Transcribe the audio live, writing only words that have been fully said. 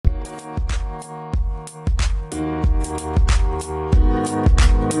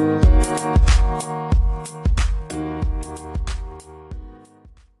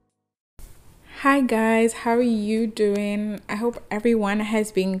guys, how are you doing? I hope everyone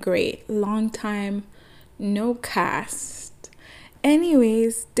has been great. Long time no cast.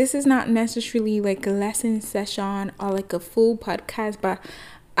 Anyways, this is not necessarily like a lesson session or like a full podcast, but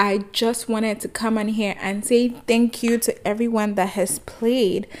I just wanted to come on here and say thank you to everyone that has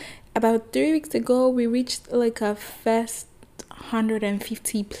played. About 3 weeks ago, we reached like a first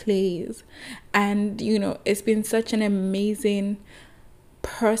 150 plays, and it's been such an amazing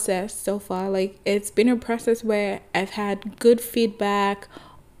process so far. Like, it's been a process where I've had good feedback,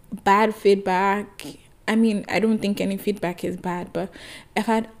 bad feedback. I mean, I don't think any feedback is bad, but I've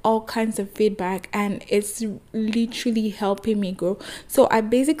had all kinds of feedback, and it's literally helping me grow. So I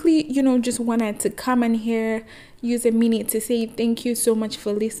basically, just wanted to come in here, use a minute to say thank you so much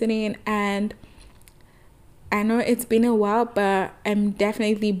for listening. And I know it's been a while, but I'm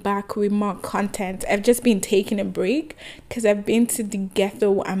definitely back with more content. I've just been taking a break because I've been to the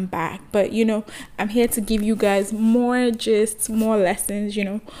ghetto. I'm back. But, I'm here to give you guys more lessons, more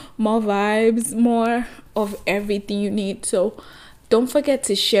vibes, more of everything you need. So don't forget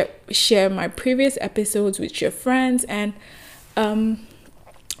to share my previous episodes with your friends. And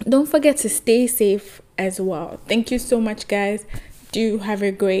don't forget to stay safe as well. Thank you so much, guys. Do have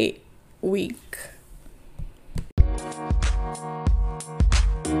a great week.